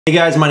Hey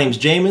guys, my name's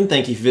Jamin.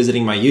 Thank you for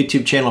visiting my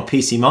YouTube channel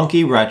PC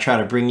Monkey, where I try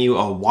to bring you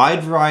a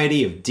wide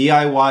variety of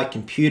DIY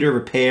computer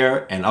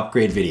repair and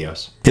upgrade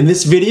videos. In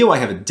this video, I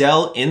have a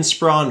Dell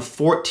Inspiron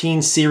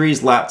 14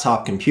 series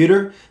laptop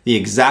computer. The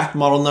exact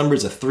model number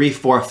is a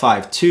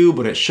 3452,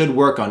 but it should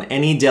work on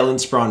any Dell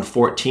Inspiron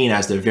 14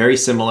 as they're very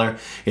similar.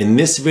 In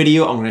this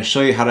video, I'm going to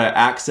show you how to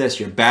access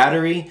your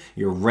battery,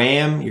 your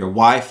RAM, your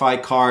Wi-Fi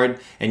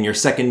card, and your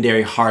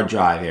secondary hard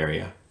drive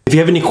area. If you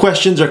have any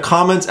questions or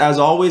comments, as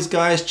always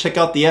guys, check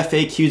out the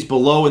FAQs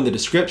below in the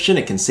description.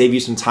 It can save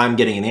you some time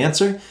getting an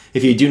answer.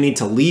 If you do need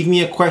to leave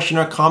me a question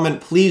or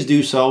comment, please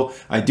do so.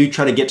 I do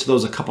try to get to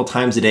those a couple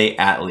times a day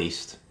at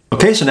least.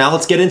 Okay, so now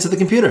let's get into the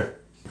computer.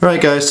 All right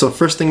guys, so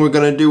first thing we're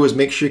gonna do is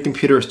make sure your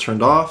computer is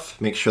turned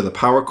off, make sure the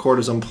power cord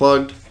is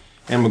unplugged,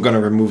 and we're gonna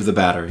remove the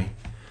battery.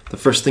 The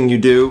first thing you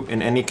do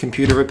in any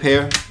computer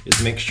repair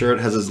is make sure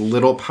it has as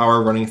little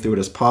power running through it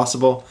as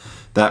possible.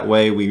 That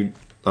way we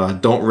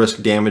don't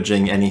risk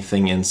damaging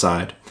anything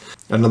inside.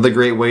 Another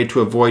great way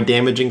to avoid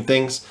damaging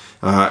things,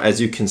 as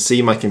you can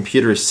see, my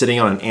computer is sitting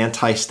on an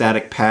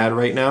anti-static pad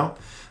right now.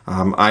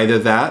 Either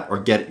that or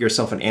get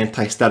yourself an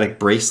anti-static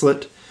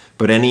bracelet,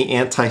 but any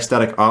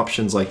anti-static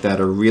options like that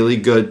are really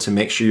good to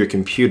make sure your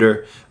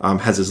computer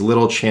has as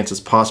little chance as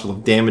possible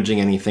of damaging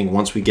anything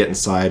once we get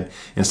inside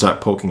and start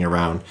poking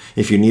around.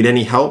 If you need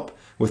any help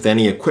with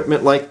any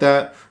equipment like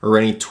that or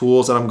any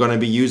tools that I'm going to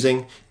be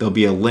using, there'll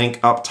be a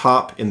link up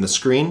top in the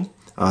screen.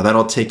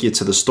 That'll take you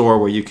to the store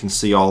where you can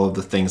see all of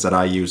the things that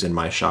I use in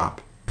my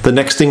shop. The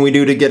next thing we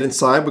do to get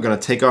inside, we're going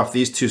to take off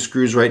these two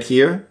screws right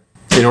here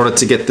in order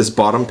to get this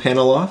bottom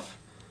panel off.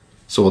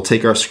 So we'll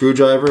take our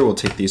screwdriver, we'll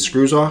take these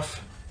screws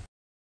off.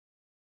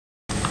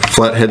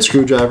 Flathead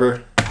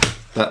screwdriver,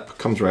 that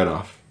comes right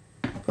off.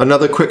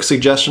 Another quick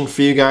suggestion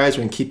for you guys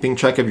when keeping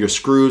track of your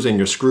screws and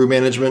your screw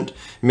management,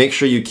 make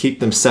sure you keep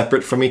them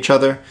separate from each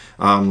other.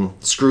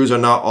 Screws are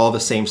not all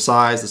the same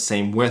size, the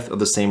same width, or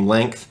the same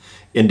length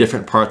in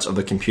different parts of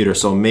the computer,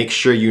 so make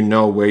sure you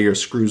know where your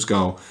screws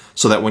go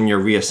so that when you're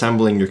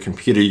reassembling your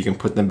computer you can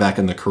put them back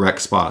in the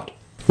correct spot.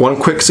 One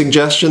quick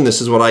suggestion, this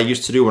is what I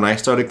used to do when I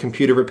started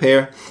computer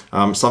repair.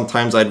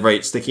 Sometimes I'd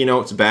write sticky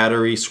notes,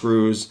 battery,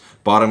 screws,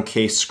 bottom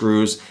case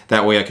screws,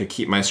 that way I could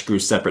keep my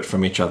screws separate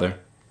from each other.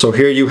 So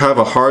here you have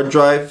a hard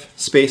drive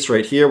space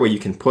right here where you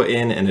can put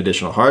in an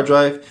additional hard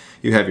drive.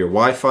 You have your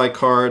Wi-Fi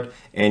card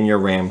and your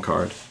RAM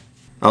card.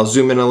 I'll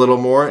zoom in a little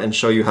more and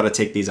show you how to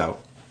take these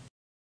out.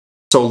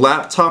 So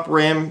laptop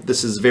RAM,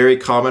 this is very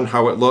common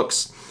how it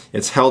looks.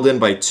 It's held in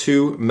by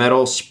two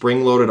metal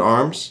spring-loaded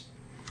arms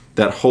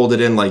that hold it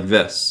in like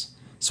this.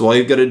 So all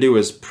you've got to do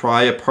is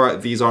pry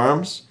apart these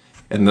arms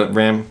and the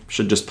RAM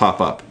should just pop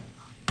up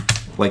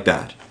like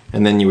that.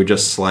 And then you would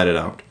just slide it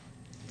out.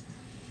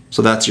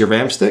 So that's your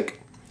RAM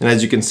stick. And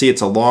as you can see,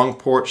 it's a long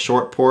port,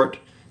 short port,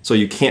 so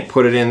you can't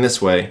put it in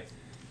this way.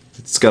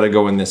 It's got to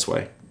go in this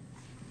way.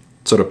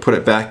 So to put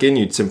it back in,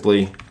 you'd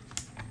simply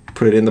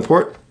put it in the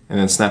port and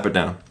then snap it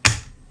down.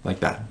 Like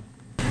that.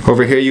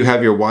 Over here you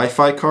have your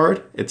Wi-Fi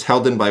card. It's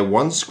held in by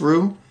one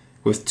screw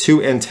with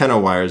two antenna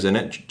wires in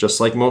it,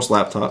 just like most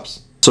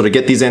laptops. So to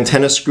get these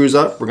antenna screws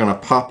up, we're going to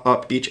pop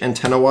up each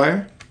antenna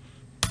wire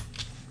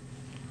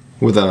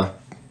with a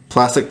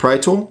plastic pry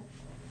tool.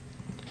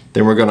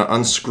 Then we're going to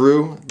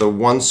unscrew the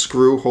one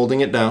screw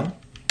holding it down.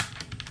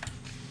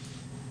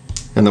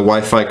 And the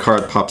Wi-Fi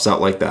card pops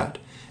out like that.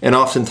 And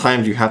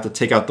oftentimes you have to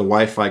take out the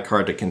Wi-Fi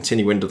card to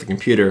continue into the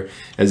computer.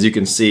 As you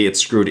can see, it's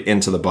screwed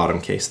into the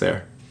bottom case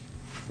there.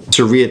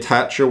 To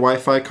reattach your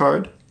Wi-Fi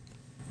card,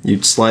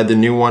 you'd slide the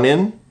new one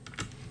in,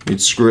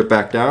 you'd screw it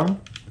back down,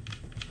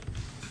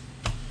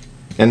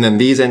 and then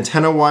these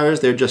antenna wires,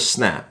 they're just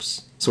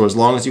snaps. So as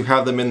long as you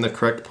have them in the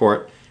correct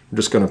port, I'm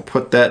just going to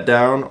put that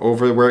down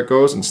over where it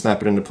goes and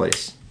snap it into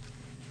place.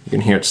 You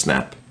can hear it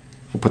snap.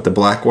 We'll put the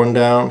black one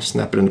down,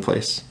 snap it into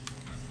place.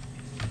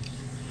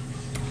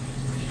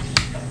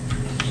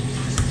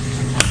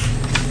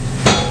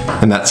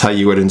 And that's how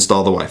you would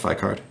install the Wi-Fi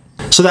card.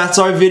 So that's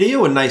our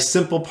video, a nice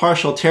simple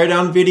partial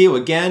teardown video.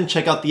 Again,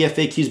 check out the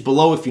FAQs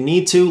below if you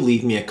need to.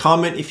 Leave me a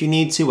comment if you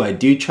need to. I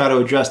do try to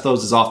address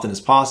those as often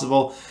as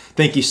possible.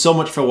 Thank you so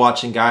much for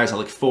watching, guys. I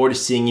look forward to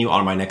seeing you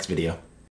on my next video.